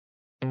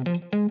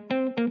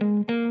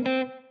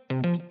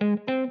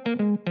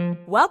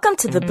Welcome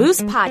to the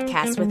Boost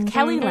Podcast with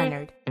Kelly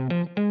Leonard.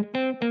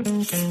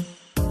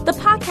 The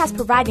podcast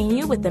providing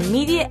you with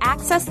immediate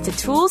access to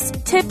tools,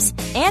 tips,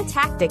 and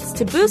tactics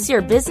to boost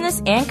your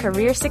business and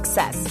career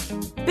success.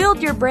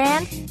 Build your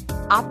brand,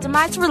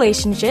 optimize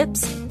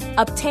relationships,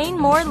 obtain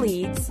more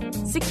leads,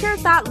 secure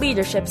thought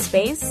leadership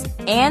space,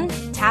 and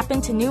tap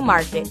into new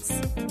markets.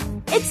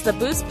 It's the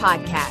Boost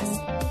Podcast.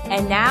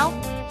 And now,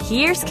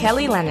 here's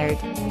Kelly Leonard.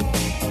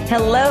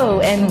 Hello,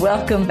 and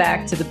welcome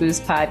back to the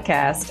Boost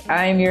Podcast.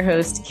 I'm your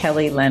host,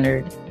 Kelly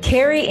Leonard.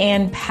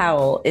 Kerry-Ann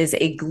Powell is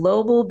a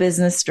global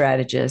business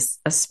strategist,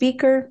 a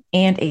speaker,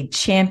 and a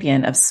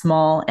champion of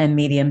small and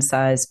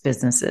medium-sized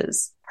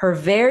businesses. Her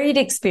varied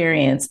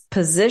experience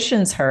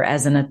positions her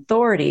as an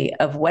authority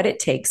of what it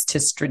takes to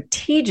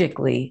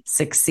strategically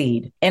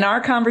succeed. In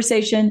our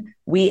conversation,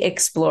 we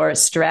explore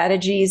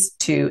strategies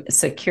to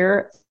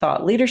secure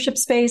thought leadership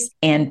space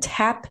and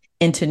tap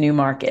into new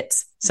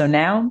markets. So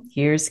now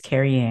here's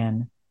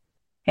Kerry-Ann.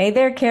 Hey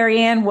there,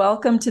 Kerry-Ann.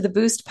 Welcome to the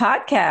Boost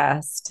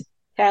Podcast.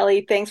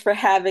 Kelly, thanks for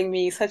having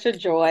me. Such a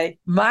joy.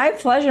 My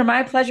pleasure.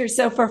 My pleasure.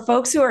 So for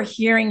folks who are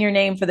hearing your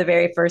name for the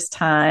very first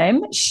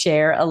time,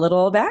 share a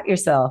little about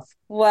yourself.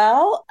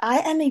 Well, I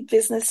am a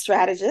business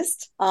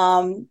strategist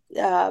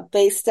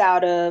based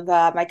out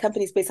of, my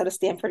company's based out of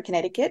Stamford,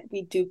 Connecticut.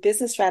 We do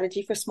business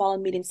strategy for small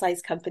and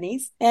medium-sized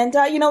companies. And,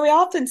 we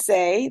often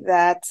say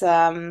that,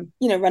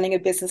 running a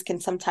business can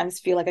sometimes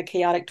feel like a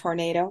chaotic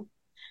tornado.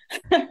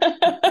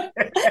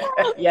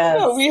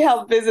 Yes. We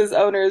help business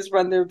owners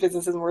run their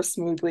businesses more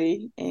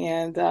smoothly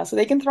and so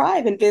they can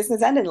thrive in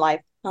business and in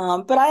life.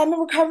 But I am a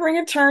recovering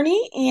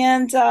attorney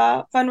and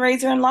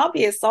fundraiser and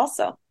lobbyist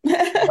also.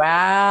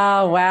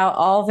 Wow.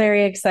 All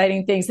very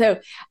exciting things. So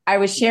I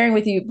was sharing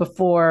with you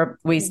before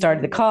we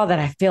started the call that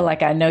I feel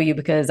like I know you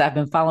because I've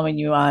been following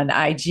you on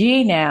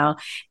IG now,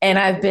 and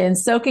I've been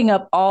soaking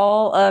up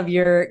all of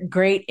your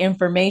great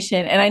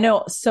information. And I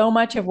know so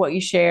much of what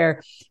you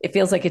share, it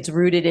feels like it's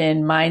rooted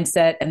in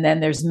mindset. And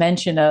then there's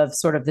mention of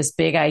sort of this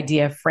big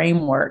idea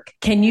framework.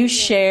 Can you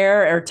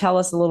share or tell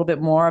us a little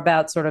bit more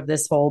about sort of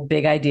this whole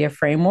big idea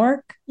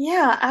framework?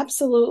 Yeah,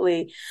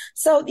 absolutely.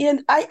 So,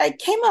 I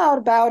came out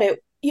about it,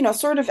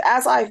 sort of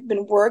as I've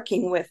been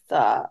working with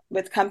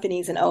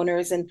companies and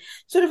owners and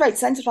sort of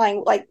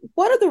identifying like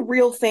what are the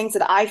real things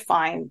that I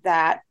find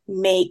that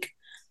make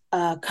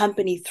a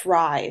company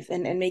thrive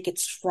and make it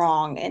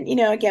strong. And,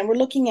 again, we're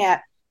looking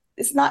at,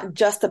 it's not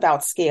just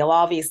about scale.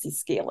 Obviously,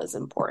 scale is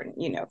important,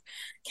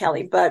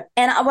 Kelly.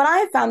 And what I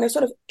have found, there's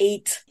sort of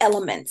 8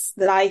 elements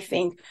that I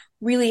think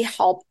really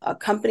help a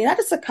company, not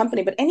just a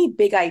company, but any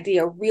big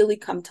idea really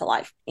come to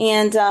life.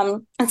 And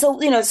so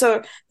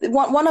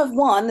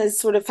one is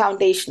sort of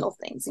foundational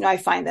things. I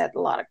find that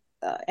a lot of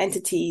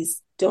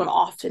entities don't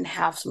often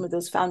have some of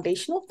those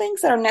foundational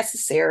things that are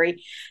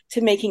necessary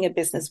to making a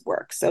business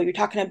work. So you're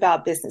talking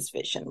about business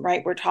vision,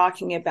 right? We're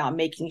talking about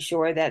making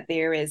sure that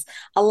there is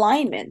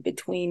alignment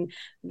between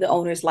the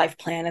owner's life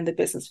plan and the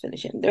business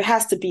vision. There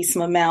has to be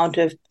some amount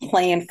of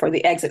plan for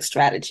the exit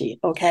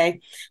strategy, okay?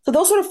 So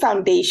those sort of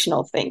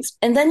foundational things.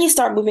 And then you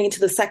start moving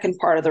into the second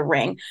part of the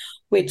ring,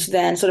 which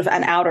then sort of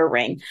an outer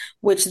ring,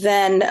 which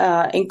then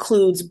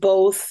includes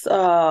both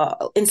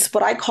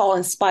what I call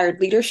inspired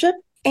leadership.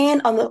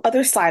 And on the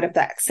other side of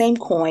that same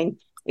coin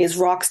is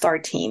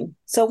rockstar team.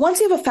 So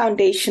once you have a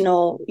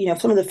foundational,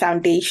 some of the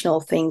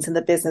foundational things in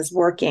the business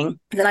working,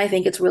 then I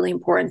think it's really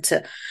important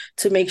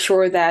to make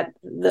sure that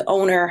the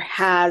owner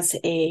has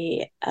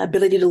a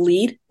ability to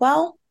lead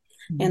well.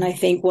 Mm-hmm. And I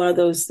think one of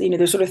those,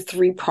 there's sort of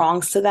 3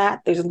 prongs to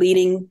that. There's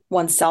leading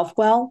oneself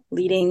well,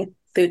 leading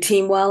the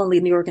team well, and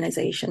leading the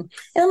organization.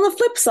 And on the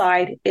flip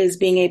side is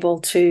being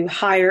able to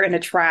hire and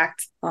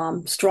attract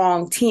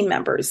strong team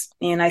members.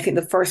 And I think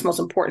the first most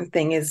important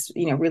thing is,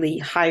 really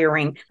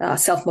hiring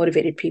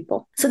self-motivated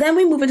people. So then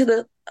we move into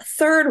the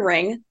third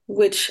ring,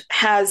 which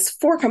has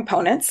 4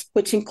 components,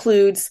 which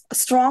includes a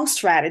strong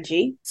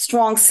strategy,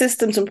 strong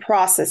systems and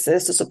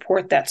processes to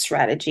support that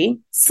strategy,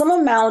 some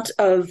amount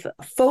of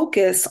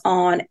focus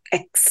on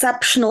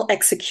exceptional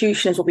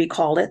execution is what we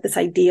call it, this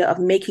idea of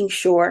making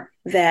sure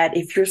that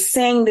if you're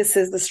saying this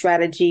is the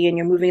strategy and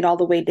you're moving it all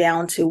the way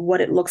down to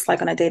what it looks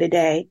like on a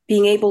day-to-day,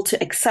 being able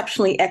to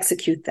exceptionally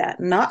execute that,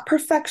 not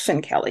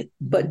perfection, Kelly,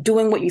 but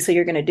doing what you say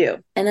you're going to do.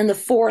 And then the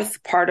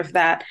fourth part of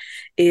that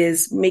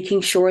is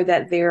making sure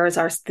that there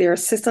are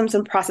systems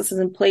and processes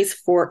in place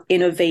for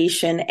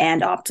innovation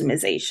and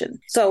optimization.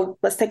 So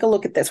let's take a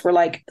look at this. We're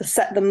like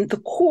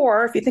the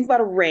core, if you think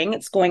about a ring,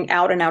 it's going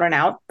out and out and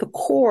out. The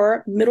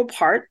core middle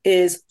part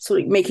is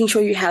sort of making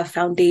sure you have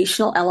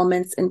foundational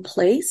elements in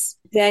place.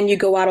 Then you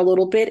go out a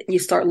little bit and you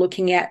start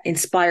looking at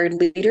inspired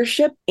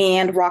leadership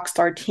and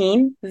rockstar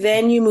team.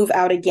 Then you move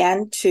out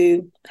again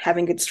to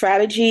having good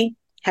strategy,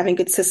 having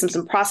good systems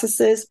and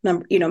processes,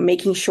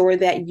 making sure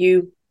that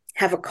you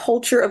have a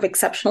culture of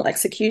exceptional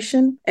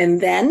execution, and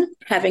then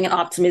having an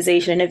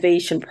optimization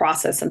innovation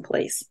process in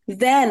place.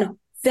 Then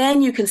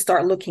you can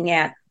start looking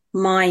at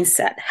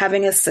mindset,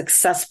 having a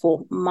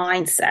successful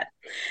mindset.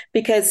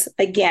 Because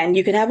again,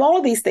 you can have all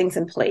of these things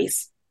in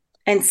place,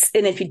 And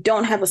if you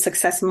don't have a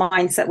success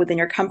mindset within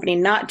your company,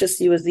 not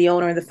just you as the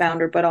owner and the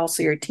founder, but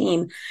also your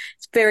team,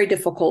 it's very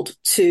difficult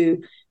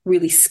to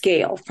really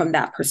scale from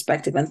that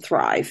perspective and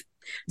thrive.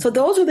 So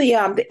those are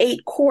the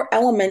 8 core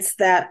elements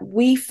that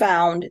we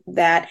found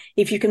that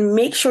if you can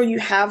make sure you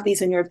have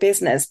these in your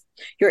business,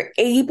 you're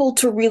able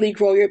to really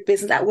grow your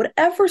business at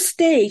whatever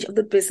stage of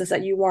the business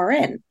that you are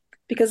in.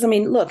 Because I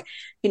mean, look,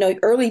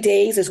 early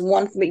days is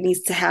one thing that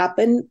needs to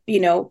happen,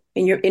 in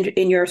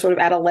your sort of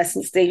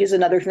adolescent stages,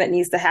 another thing that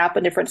needs to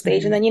happen, different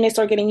stage. And then,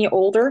 start getting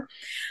older.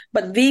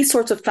 But these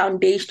sorts of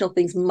foundational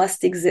things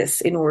must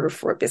exist in order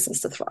for a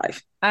business to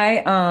thrive.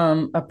 I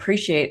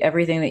appreciate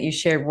everything that you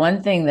shared.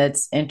 One thing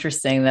that's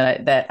interesting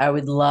that I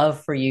would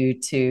love for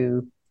you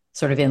to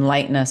sort of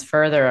enlighten us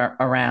further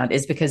around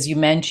is because you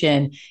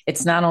mentioned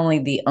it's not only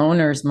the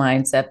owner's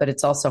mindset, but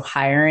it's also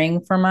hiring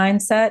for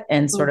mindset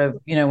and sort of,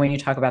 when you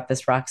talk about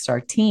this rock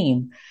star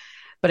team.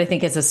 But I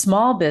think as a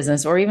small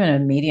business or even a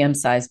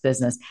medium-sized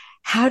business,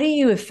 how do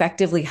you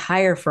effectively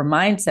hire for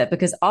mindset?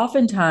 Because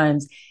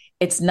oftentimes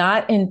it's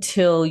not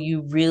until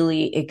you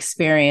really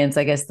experience,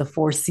 I guess, the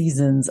 4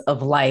 seasons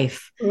of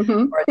life or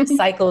the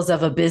cycles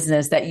of a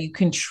business that you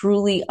can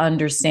truly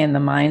understand the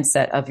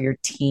mindset of your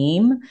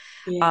team.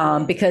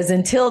 Because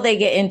until they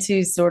get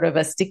into sort of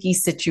a sticky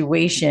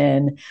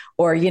situation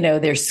or,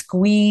 they're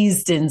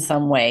squeezed in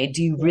some way,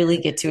 do you really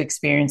get to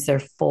experience their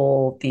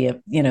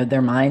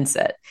their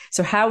mindset?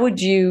 So how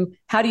do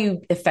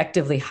you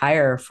effectively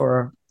hire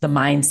for the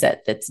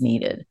mindset that's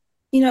needed?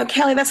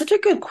 Kelly, that's such a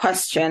good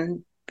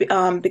question.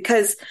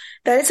 Because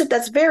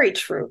that's very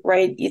true,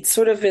 right? It's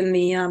sort of in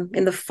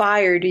the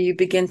fire do you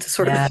begin to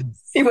sort of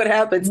see what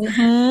happens.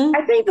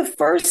 I think the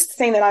first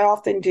thing that I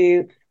often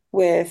do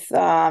with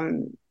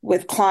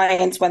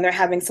clients when they're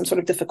having some sort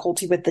of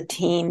difficulty with the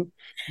team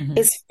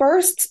is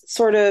first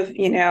sort of,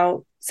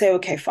 say,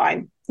 okay,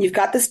 fine. You've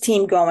got this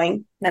team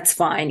going. That's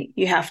fine.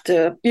 You got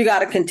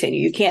to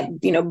continue. You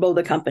can't, build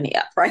a company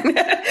up, right?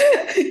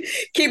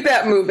 Keep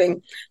that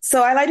moving.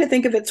 So I like to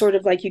think of it sort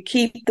of like you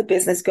keep the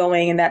business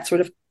going in that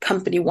sort of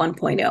company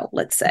 1.0,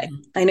 let's say.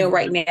 I know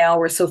right now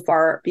we're so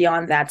far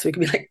beyond that. So we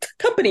could be like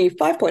company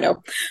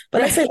 5.0,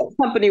 but I say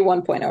company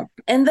 1.0.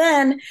 And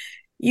then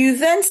you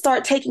then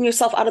start taking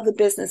yourself out of the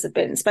business a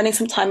bit and spending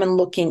some time and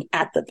looking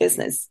at the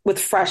business with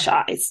fresh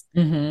eyes.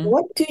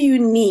 What do you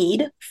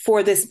need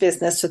for this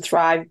business to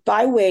thrive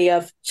by way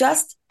of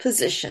just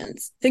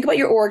positions? Think about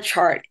your org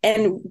chart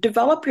and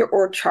develop your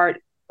org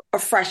chart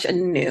afresh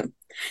and new.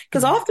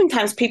 Because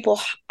oftentimes people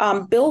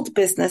build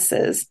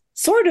businesses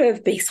sort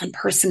of based on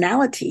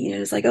personality.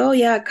 It's like, oh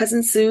yeah,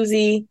 cousin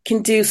Susie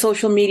can do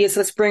social media, so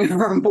let's bring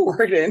her on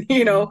board.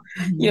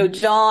 And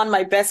John,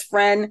 my best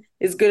friend,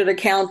 is good at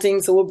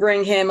accounting, so we'll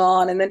bring him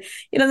on. And then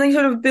they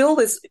sort of build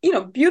this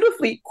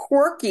beautifully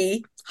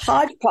quirky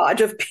hodgepodge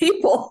of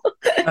people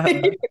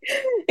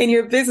in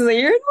your business that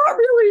you're not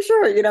really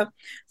sure.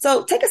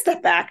 So take a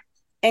step back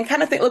and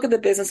kind of look at the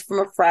business from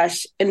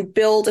afresh and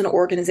build an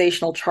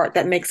organizational chart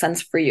that makes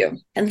sense for you.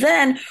 And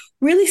then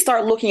really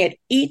start looking at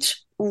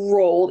each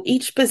role,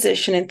 each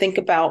position, and think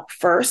about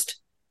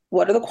first,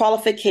 what are the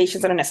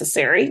qualifications that are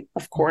necessary?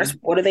 Of course,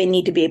 what do they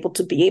need to be able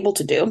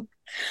to do?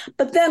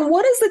 But then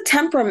what is the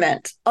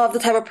temperament of the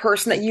type of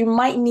person that you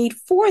might need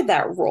for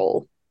that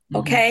role?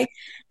 Okay.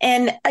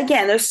 And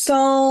again, there's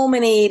so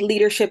many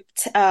leadership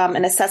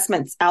and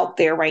assessments out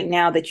there right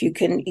now that you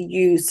can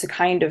use to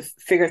kind of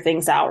figure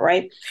things out,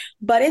 right?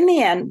 But in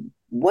the end,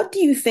 what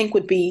do you think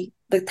would be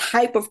the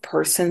type of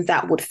person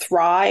that would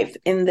thrive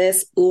in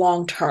this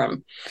long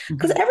term?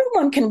 Because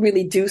everyone can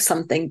really do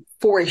something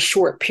for a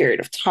short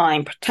period of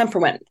time,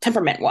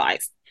 temperament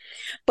wise.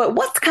 But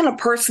what's the kind of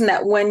person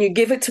that when you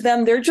give it to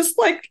them, they're just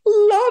like,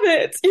 love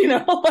it,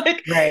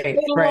 they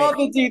love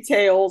the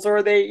details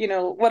or they,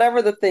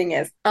 whatever the thing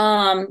is.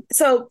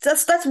 So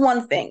that's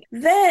one thing.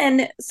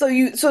 Then,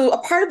 so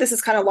a part of this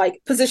is kind of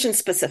like position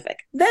specific.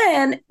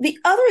 Then the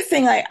other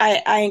thing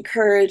I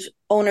encourage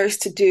owners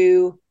to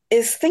do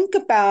is think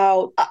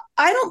about,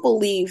 I don't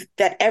believe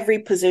that every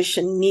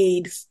position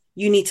you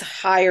need to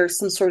hire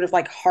some sort of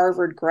like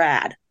Harvard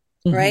grad,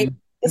 right?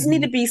 It doesn't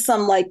need to be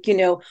some like,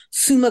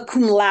 summa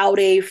cum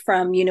laude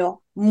from,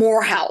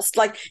 Morehouse.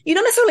 Like you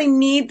don't necessarily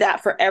need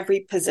that for every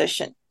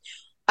position.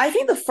 I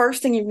think the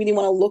first thing you really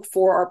want to look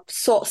for are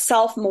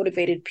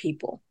self-motivated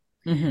people,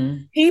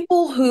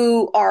 people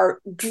who are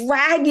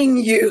dragging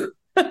you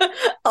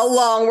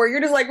along where you're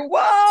just like,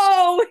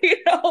 whoa,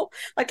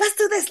 like, let's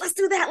do this, let's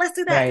do that, let's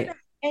do that. Right.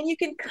 And you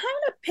can kind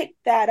of pick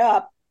that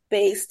up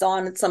based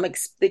on some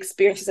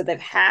experiences that they've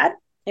had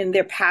in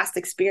their past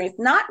experience,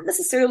 not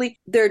necessarily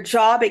their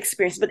job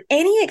experience, but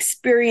any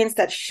experience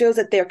that shows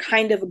that they're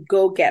kind of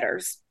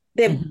go-getters.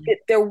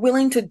 They're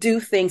willing to do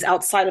things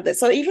outside of this.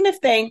 So even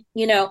if they,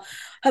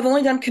 have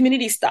only done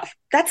community stuff,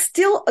 that's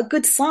still a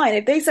good sign.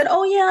 If they said,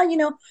 oh yeah,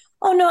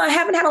 oh no, I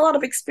haven't had a lot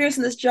of experience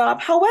in this job.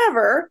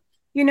 However,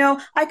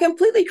 I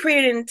completely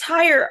created an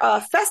entire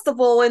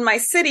festival in my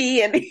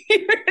city and,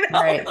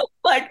 right.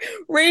 like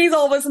raise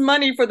all this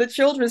money for the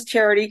children's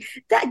charity.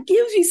 That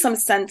gives you some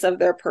sense of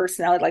their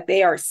personality, like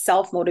they are a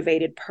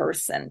self-motivated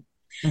person.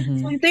 Mm-hmm.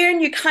 So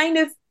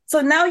then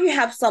so now you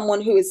have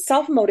someone who is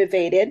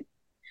self-motivated,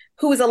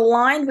 who is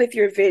aligned with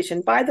your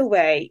vision. By the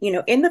way,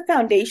 in the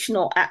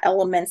foundational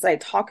elements that I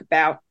talk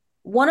about,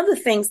 one of the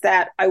things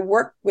that I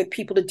work with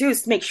people to do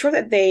is to make sure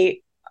that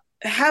they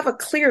have a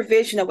clear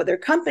vision of what their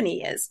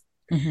company is.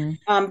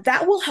 Mm-hmm.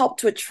 That will help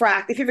to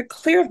attract, if you have a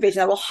clear vision,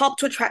 that will help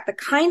to attract the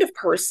kind of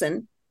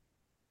person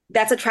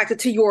that's attracted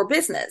to your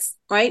business,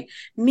 right?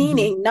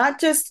 Meaning not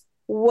just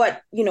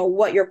what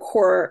your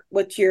core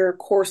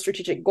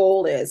strategic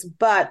goal is,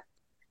 but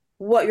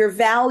what your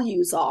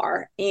values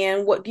are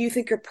and what do you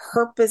think your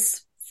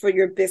purpose for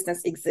your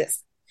business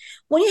exists.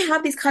 When you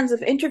have these kinds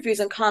of interviews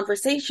and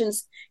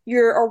conversations,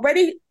 you're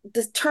already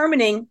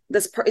determining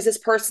is this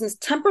person's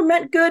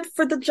temperament good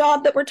for the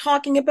job that we're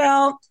talking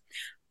about?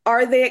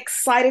 Are they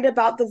excited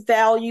about the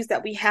values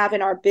that we have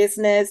in our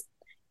business?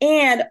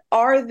 And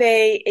are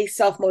they a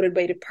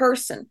self-motivated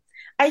person?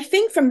 I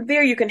think from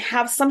there, you can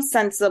have some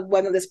sense of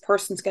whether this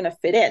person's going to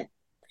fit in.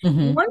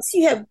 Mm-hmm. Once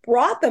you have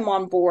brought them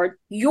on board,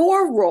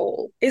 your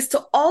role is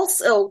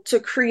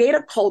to create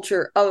a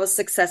culture of a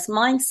success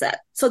mindset.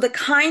 So the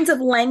kinds of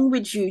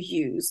language you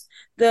use,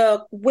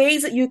 the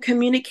ways that you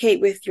communicate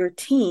with your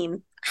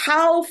team,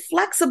 how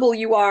flexible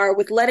you are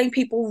with letting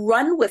people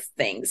run with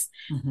things,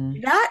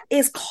 that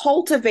is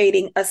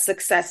cultivating a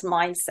success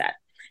mindset.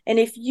 And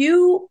if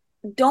you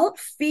don't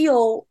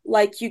feel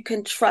like you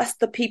can trust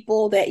the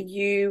people that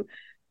you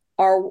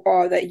are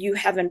or that you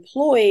have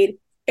employed,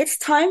 it's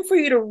time for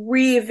you to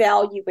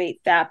reevaluate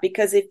that.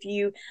 Because if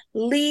you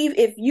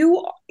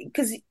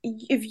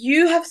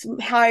have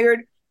hired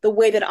the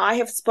way that I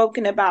have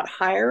spoken about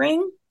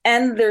hiring,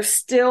 and there's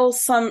still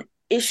some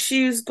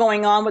issues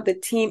going on with the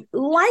team,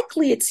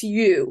 likely it's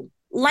you.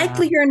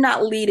 Likely you're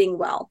not leading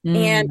well.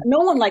 And no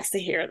one likes to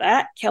hear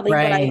that, Kelly,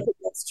 but I think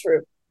that's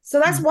true.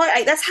 So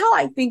that's how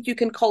I think you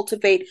can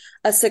cultivate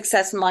a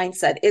success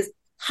mindset is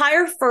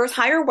hire first,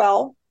 hire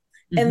well,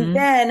 and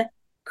then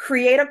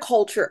create a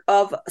culture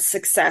of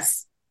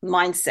success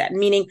mindset,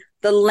 meaning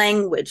the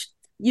language,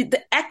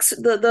 the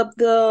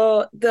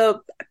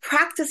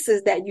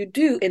practices that you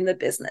do in the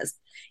business,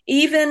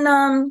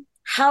 even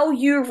how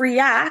you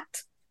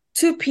react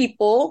to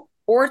people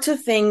or to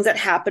things that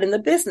happen in the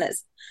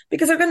business,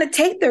 because they're going to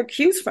take their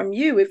cues from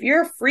you. If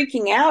you're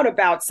freaking out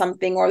about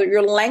something or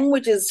your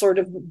language is sort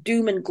of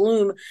doom and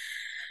gloom,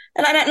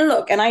 and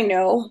I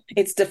know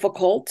it's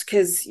difficult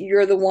because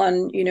you're the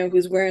one,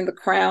 who's wearing the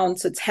crown,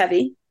 so it's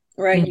heavy.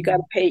 Right. You got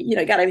to pay,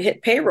 got to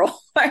hit payroll.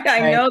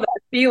 I know that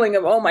feeling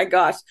of, oh my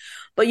gosh,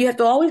 but you have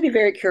to always be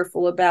very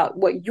careful about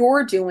what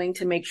you're doing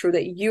to make sure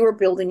that you are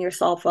building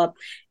yourself up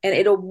and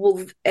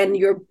and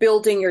you're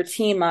building your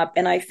team up.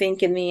 And I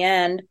think in the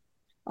end,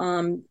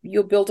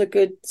 you'll build a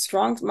good,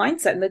 strong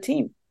mindset in the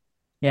team.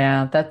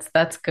 Yeah,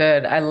 that's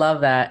good. I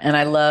love that. And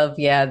I love,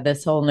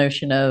 this whole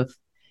notion of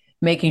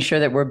making sure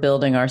that we're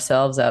building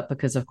ourselves up,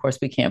 because of course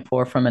we can't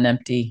pour from an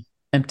empty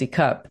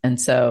cup.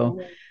 And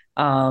so,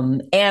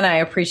 and I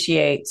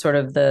appreciate sort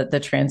of the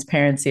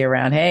transparency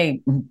around,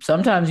 hey,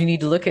 sometimes you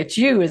need to look at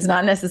you. It's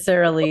not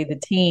necessarily the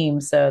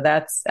team. So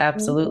that's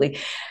absolutely.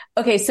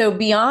 Okay. So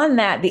beyond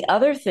that, the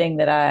other thing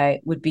that I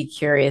would be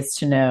curious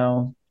to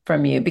know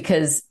from you,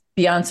 because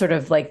beyond sort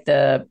of like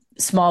the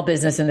small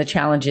business and the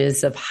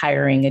challenges of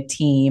hiring a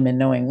team and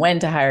knowing when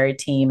to hire a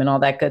team and all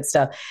that good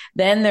stuff,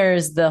 then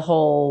there's the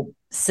whole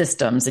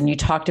systems, and you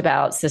talked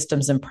about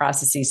systems and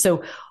processes.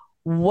 So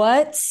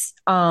what's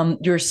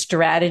your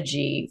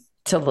strategy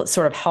to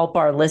sort of help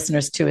our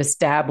listeners to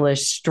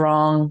establish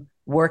strong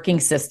working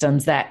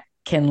systems that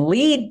can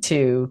lead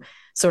to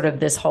sort of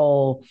this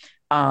whole,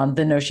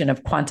 the notion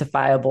of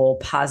quantifiable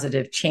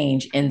positive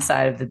change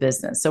inside of the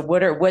business? So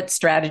what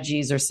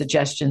strategies or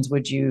suggestions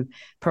would you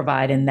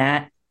provide in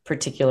that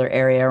particular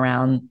area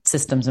around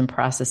systems and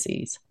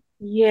processes?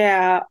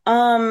 Yeah.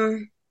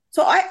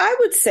 So I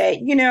would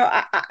say,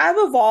 I've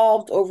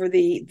evolved over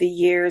the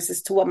years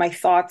as to what my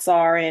thoughts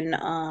are and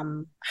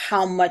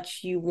how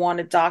much you want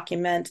to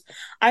document.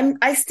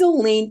 I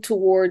still lean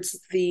towards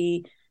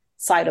the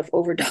side of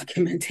over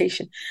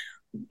documentation,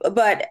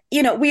 but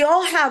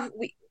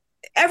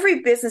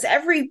every business,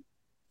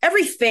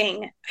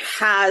 everything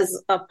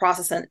has a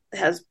process and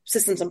has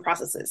systems and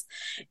processes.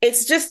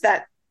 It's just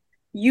that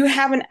you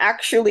haven't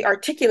actually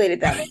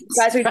articulated them. You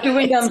guys are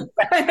doing them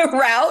kind of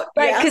route.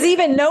 Right. Because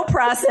even no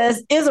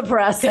process is a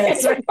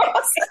process.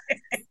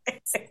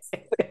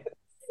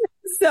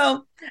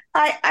 So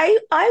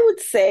I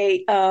would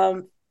say,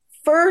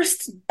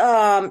 first,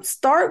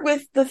 start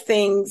with the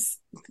things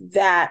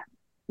that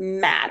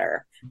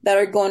matter, that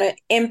are going to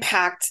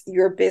impact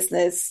your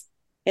business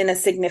in a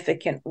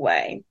significant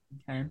way.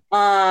 Okay.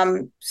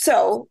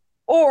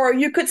 Or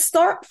you could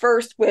start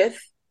first with,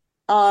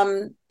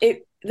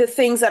 the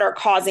things that are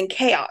causing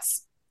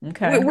chaos.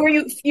 Okay. Where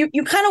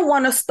you kind of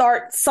want to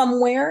start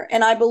somewhere.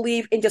 And I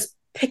believe in just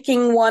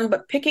picking one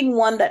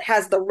that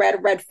has the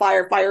red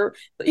fire,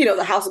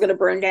 the house is going to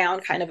burn down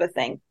kind of a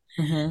thing.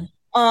 And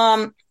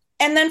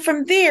then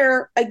from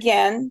there,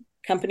 again,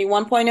 company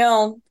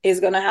 1.0 is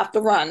going to have to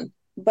run,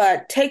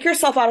 but take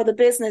yourself out of the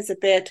business a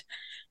bit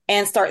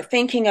and start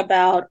thinking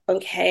about,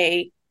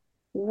 okay,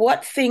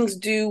 what things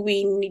do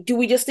we need? Do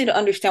we just need to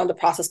understand what the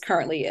process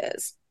currently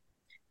is?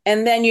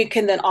 And then you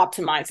can then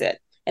optimize it.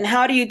 And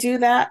how do you do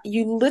that?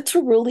 You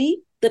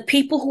literally, the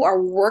people who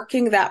are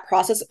working that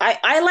process,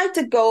 I like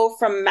to go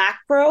from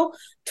macro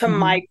to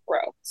micro.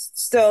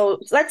 So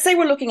let's say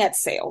we're looking at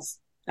sales.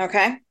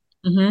 Okay.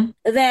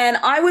 Then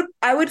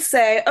I would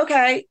say,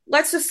 okay,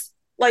 let's just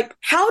like,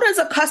 how does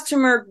a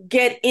customer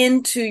get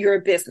into your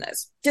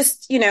business?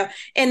 Just,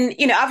 and,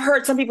 I've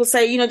heard some people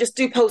say, just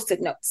do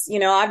Post-it notes.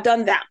 I've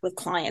done that with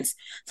clients.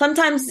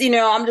 Sometimes,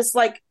 I'm just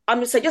like,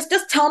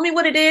 just tell me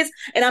what it is.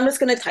 And I'm just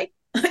going to type,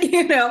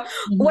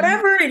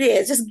 whatever it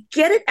is, just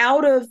get it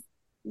out of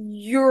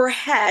your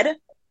head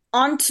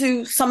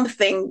onto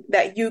something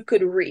that you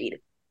could read.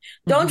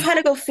 Don't try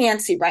to go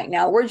fancy right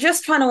now. We're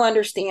just trying to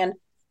understand.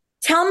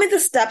 Tell me the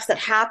steps that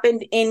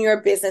happened in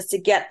your business to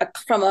get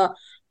from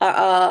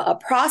a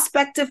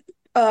prospective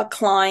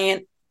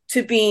client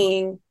to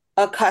being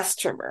a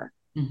customer.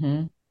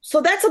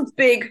 So that's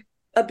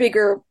a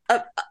bigger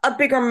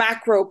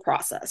macro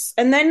process.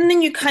 And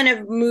then you kind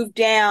of move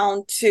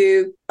down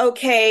to,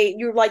 okay,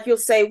 you'll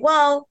say,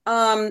 well,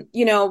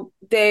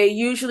 they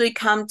usually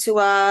come to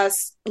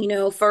us,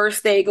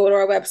 first they go to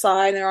our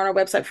website and they're on our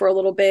website for a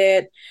little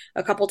bit,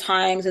 a couple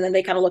times, and then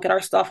they kind of look at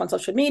our stuff on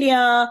social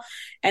media.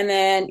 And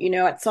then,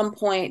 at some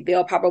point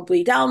they'll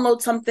probably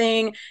download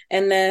something,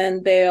 and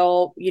then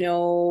they'll,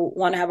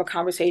 want to have a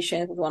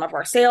conversation with one of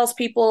our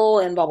salespeople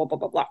and blah, blah, blah,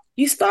 blah, blah.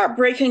 You start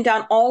breaking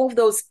down all of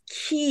those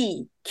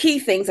key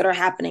things that are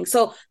happening.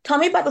 So tell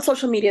me about the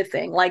social media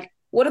thing. Like,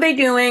 what are they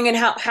doing and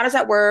how does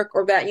that work?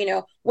 Or that,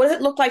 what does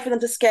it look like for them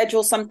to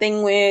schedule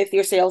something with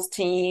your sales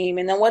team?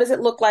 And then what does it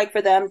look like for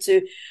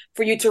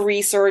you to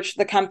research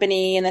the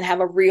company and then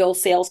have a real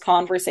sales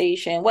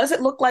conversation? What does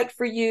it look like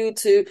for you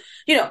to,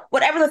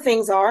 whatever the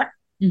things are,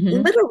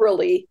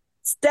 literally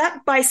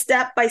step by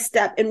step by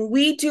step. And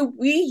we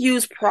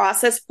use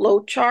process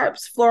flow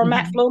charts, flow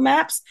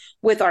maps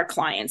with our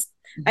clients.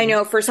 I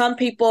know for some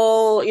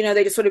people,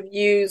 they just sort of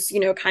use,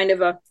 kind of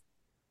a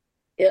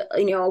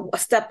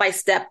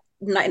step-by-step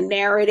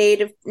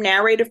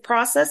narrative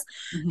process.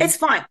 It's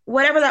fine.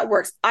 Whatever that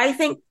works. I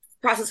think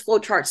process flow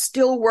charts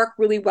still work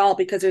really well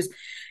because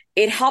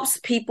it helps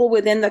people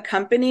within the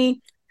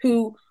company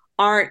who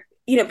aren't,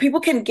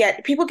 people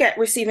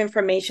receive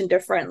information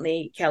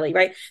differently, Kelly,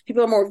 right?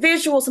 People are more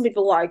visual. Some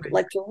people like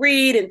to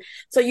read. And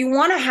so you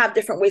want to have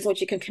different ways in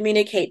which you can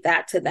communicate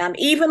that to them.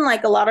 Even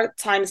like a lot of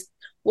times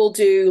we'll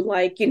do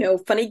like,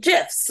 funny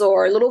GIFs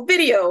or little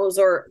videos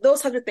or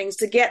those types of things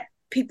to get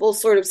people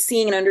sort of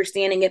seeing and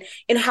understanding it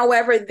in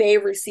however they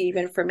receive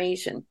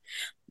information.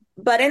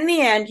 But in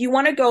the end, you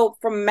want to go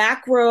from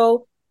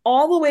macro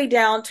all the way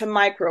down to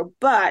micro.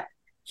 But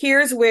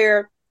here's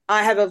where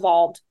I have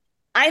evolved.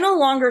 I no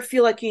longer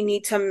feel like you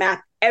need to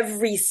map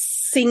every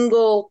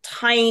single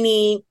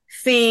tiny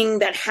thing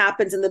that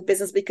happens in the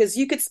business, because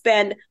you could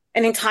spend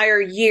an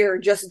entire year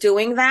just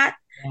doing that.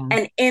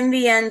 And in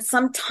the end,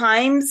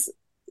 sometimes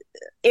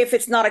if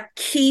it's not a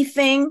key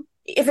thing,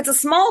 if it's a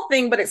small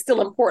thing, but it's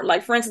still important,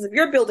 like for instance, if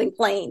you're building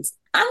planes,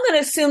 I'm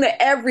going to assume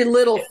that every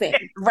little thing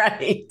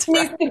needs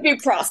to be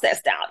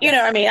processed out. You know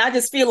what I mean? I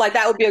just feel like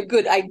that would be a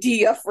good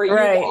idea for you.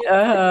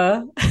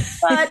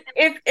 But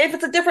if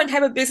it's a different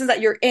type of business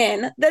that you're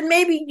in, then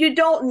maybe you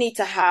don't need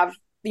to have,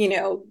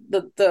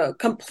 the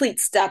complete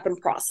step and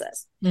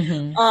process.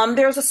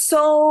 There's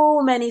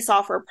so many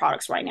software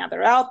products right now that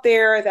are out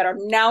there that are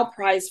now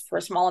priced for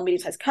small and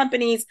medium-sized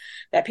companies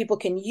that people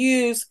can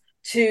use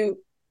to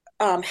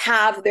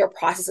have their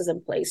processes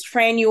in place.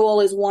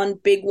 Trainual is one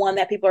big one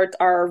that people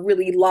are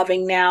really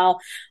loving now.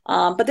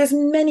 But there's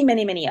many,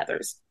 many, many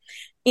others.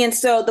 And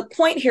so the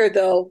point here,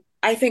 though,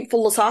 I think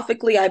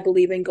philosophically, I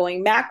believe in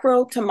going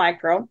macro to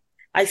micro.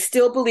 I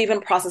still believe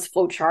in process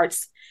flow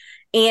charts.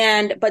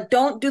 But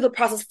don't do the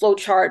process flow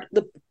chart,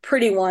 the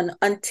pretty one,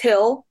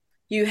 until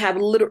you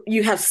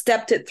have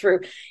stepped it through.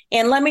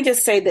 And let me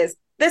just say this.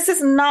 This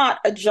is not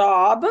a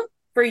job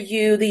for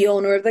you, the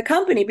owner of the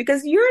company,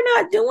 because you're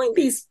not doing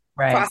these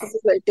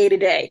processes day to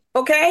day.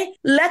 Okay.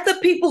 Let the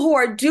people who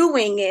are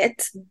doing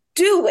it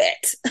do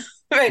it.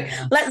 Right.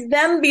 Yeah. Let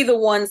them be the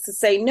ones to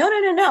say,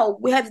 no.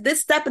 We have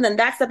this step and then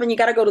that step, and you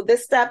got to go to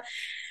this step.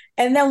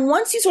 And then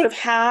once you sort of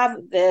have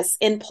this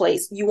in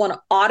place, you want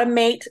to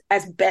automate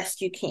as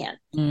best you can.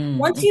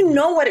 Once you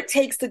know what it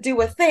takes to do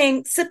a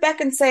thing, sit back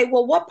and say,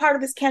 well, what part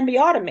of this can be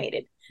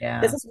automated?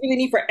 Does this really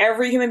need for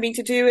every human being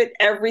to do it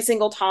every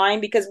single time?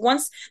 Because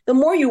the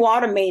more you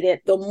automate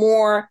it,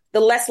 the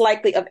less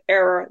likely of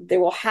error there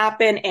will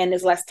happen, and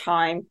there's less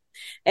time.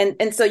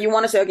 And so you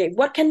want to say, okay,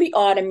 what can be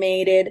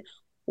automated?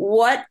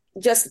 What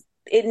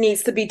it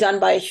needs to be done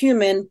by a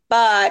human,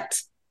 but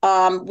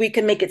we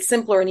can make it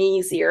simpler and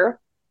easier.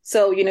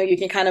 So, you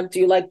can kind of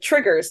do like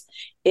triggers.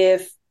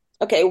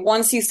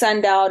 Once you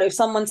if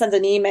someone sends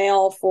an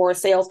email for a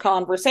sales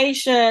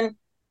conversation,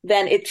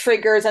 then it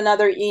triggers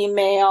another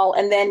email,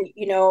 and then,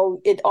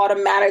 it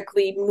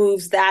automatically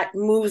moves that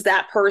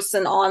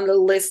person on the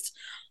list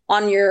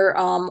on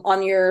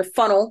your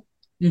funnel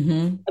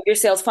of your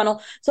sales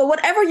funnel. So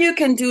whatever you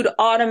can do to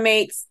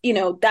automate,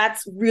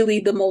 that's really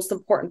the most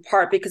important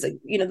part, because,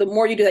 the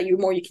more you do that, the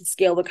more you can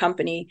scale the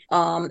company.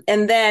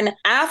 And then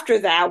after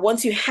that,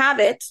 once you have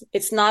it,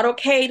 it's not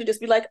okay to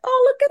just be like,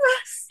 oh, look at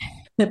us.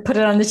 Put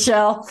it on the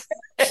shelf.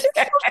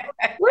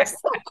 We're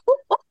so cool.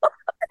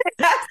 It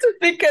has to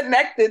be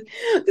connected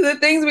to the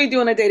things we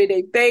do on a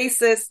day-to-day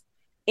basis,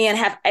 and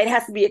it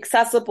has to be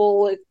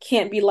accessible. It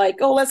can't be like,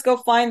 oh, let's go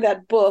find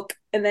that book.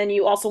 And then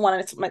you also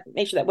want to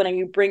make sure that when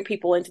you bring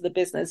people into the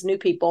business, new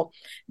people,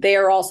 they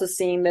are also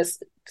seeing it.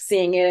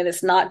 And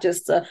it's not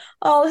just,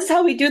 this is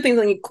how we do things.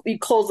 And you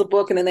close the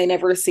book and then they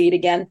never see it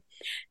again.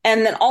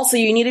 And then also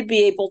you need to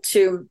be able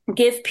to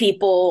give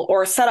people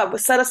or set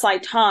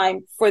aside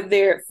time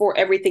for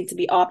everything to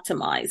be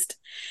optimized.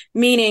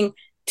 Meaning,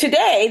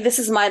 today,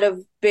 this might have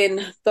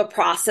been the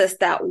process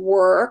that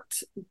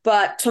worked,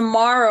 but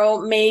tomorrow,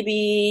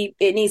 maybe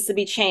it needs to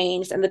be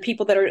changed. And the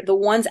people that are the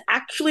ones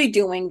actually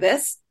doing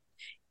this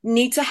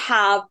need to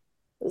have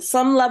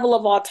some level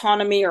of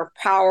autonomy or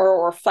power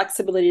or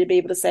flexibility to be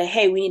able to say,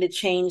 hey, we need to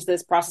change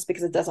this process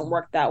because it doesn't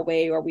work that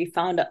way. Or we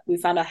found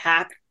a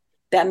hack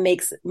that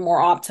makes it more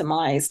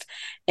optimized.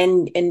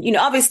 And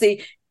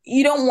obviously,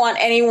 you don't want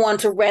anyone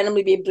to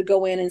randomly be able to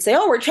go in and say,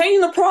 oh, we're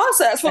changing the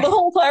process for the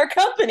whole entire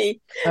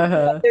company.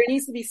 There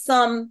needs to be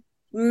some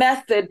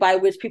method by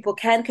which people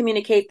can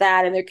communicate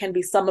that. And there can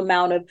be some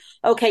amount of,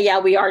 okay, yeah,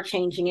 we are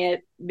changing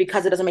it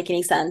because it doesn't make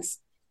any sense,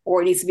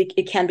 or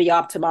it can be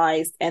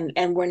optimized.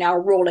 And we're now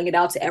rolling it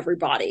out to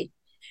everybody.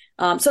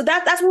 So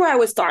that's where I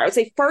would start. I would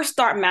say first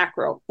start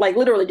macro, like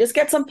literally just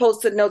get some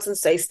Post-it notes and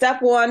say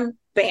step 1,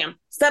 bam,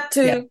 step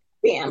 2,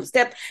 bam,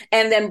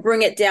 and then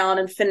bring it down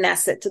and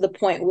finesse it to the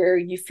point where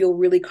you feel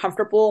really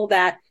comfortable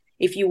that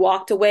if you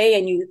walked away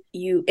and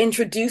you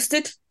introduced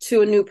it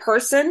to a new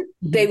person,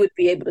 they would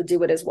be able to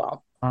do it as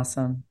well.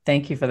 Awesome.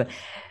 Thank you for that.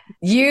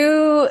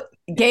 You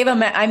gave them,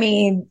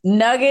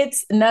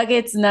 nuggets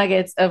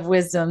of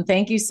wisdom.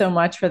 Thank you so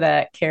much for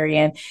that,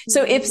 Kerry-Ann.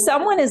 So if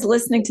someone is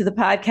listening to the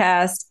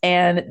podcast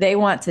and they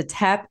want to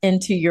tap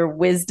into your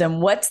wisdom,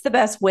 what's the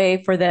best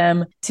way for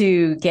them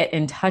to get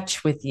in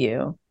touch with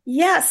you?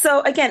 Yeah.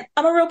 So again,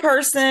 I'm a real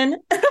person.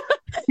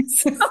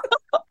 So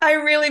I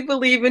really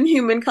believe in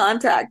human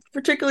contact,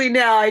 particularly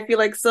now. I feel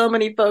like so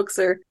many folks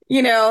are,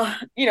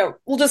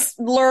 will just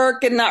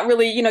lurk and not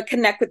really,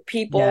 connect with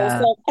people.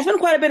 Yeah. So I spend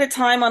quite a bit of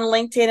time on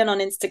LinkedIn and on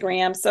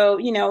Instagram. So,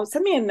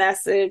 send me a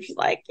message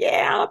like,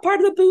 yeah, I'm a part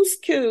of the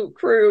Boost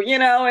crew,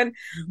 and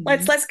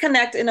let's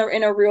connect in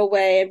a real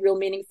way, a real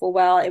meaningful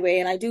way.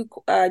 And I do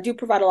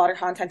provide a lot of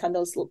content on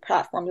those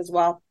platforms as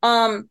well.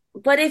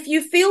 But if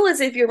you feel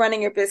as if you're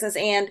running your business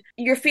and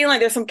you're feeling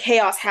like there's some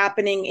chaos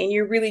happening and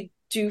you really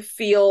do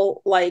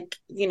feel like,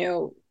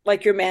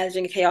 like you're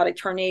managing a chaotic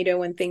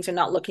tornado and things are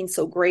not looking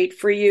so great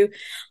for you,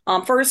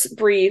 first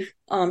breathe,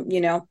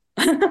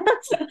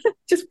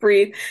 just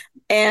breathe.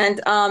 And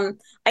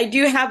I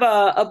do have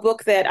a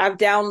book that I've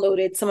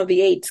downloaded, some of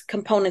the 8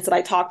 components that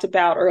I talked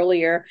about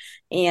earlier.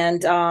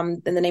 And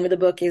then the name of the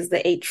book is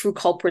The 8 True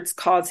Culprits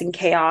Causing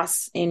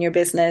Chaos in Your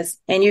Business.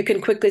 And you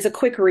can it's a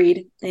quick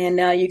read,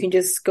 and you can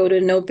just go to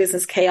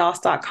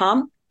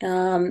nobusinesschaos.com.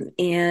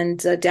 And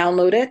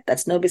download it.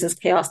 That's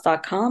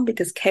nobusinesschaos.com,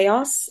 because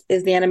chaos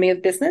is the enemy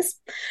of business.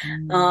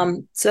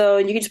 So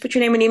you can just put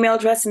your name and email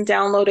address and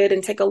download it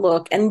and take a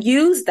look and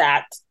use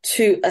that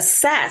to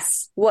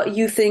assess what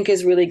you think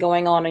is really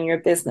going on in your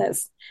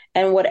business.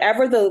 And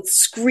whatever the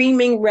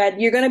screaming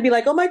red, you're going to be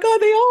like, oh my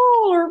God, they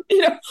all are,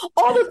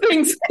 all the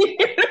things,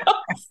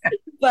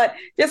 but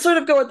just sort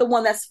of go with the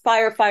one that's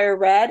fire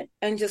red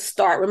and just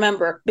start.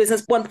 Remember,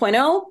 business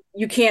 1.0,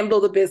 you can't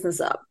build a business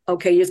up.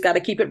 Okay. You just got to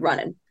keep it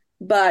running.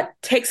 But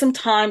take some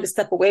time to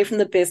step away from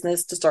the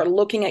business, to start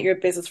looking at your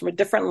business from a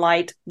different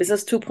light,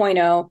 business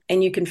 2.0,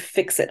 and you can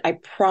fix it. I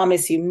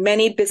promise you,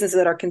 many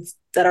businesses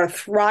that are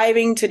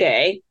thriving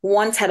today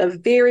once had a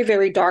very,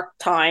 very dark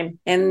time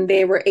and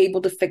they were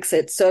able to fix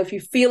it. So if you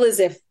feel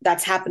as if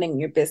that's happening in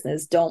your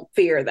business, don't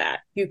fear that.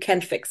 You can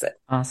fix it.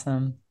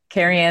 Awesome.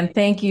 Kerry-Ann,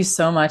 thank you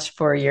so much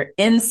for your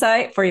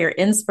insight, for your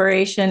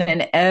inspiration,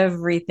 and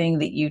everything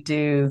that you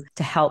do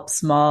to help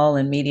small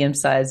and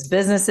medium-sized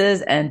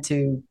businesses and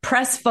to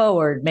press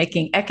forward,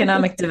 making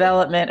economic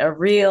development a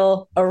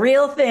real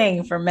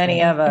thing for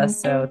many of us.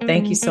 So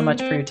thank you so much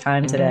for your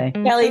time today.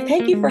 Kelly,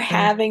 thank you for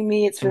having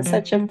me. It's been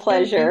such a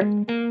pleasure.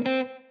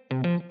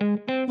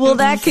 Well,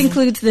 that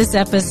concludes this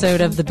episode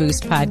of the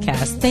Boost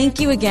Podcast. Thank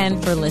you again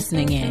for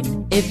listening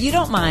in. If you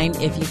don't mind,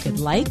 if you could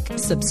like,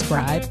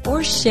 subscribe,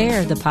 or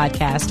share the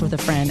podcast with a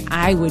friend,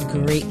 I would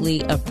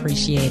greatly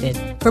appreciate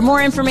it. For more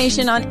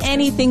information on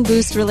anything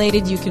Boost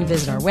related, you can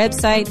visit our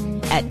website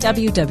at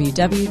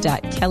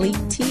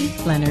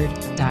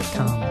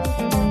www.kellytleonard.com.